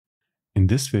In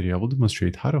this video, I will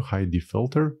demonstrate how to hide the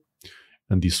filter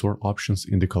and the sort options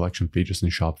in the collection pages in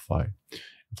Shopify.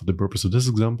 For the purpose of this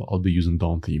example, I'll be using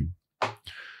Dawn theme.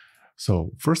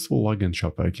 So first we'll log in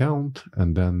Shopify account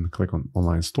and then click on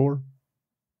Online Store.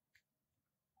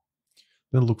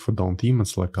 Then look for Dawn theme and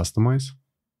select Customize.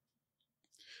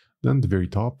 Then at the very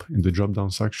top in the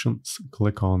drop-down sections,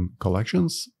 click on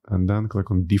Collections and then click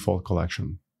on Default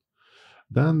Collection.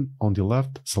 Then on the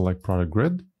left, select Product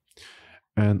Grid.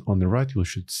 And on the right, you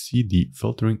should see the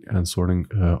filtering and sorting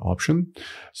option.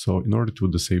 So in order to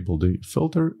disable the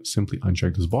filter, simply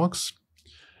uncheck this box.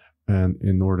 And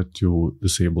in order to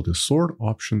disable the sort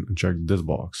option, uncheck this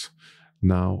box.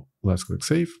 Now let's click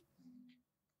Save.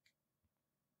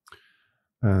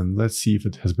 And let's see if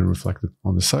it has been reflected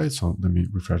on the site. So let me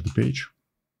refresh the page.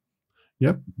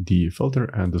 Yep, the filter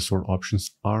and the sort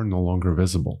options are no longer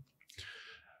visible.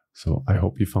 So I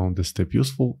hope you found this tip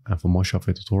useful, and for more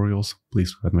Shopify tutorials, please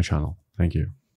subscribe to my channel. Thank you.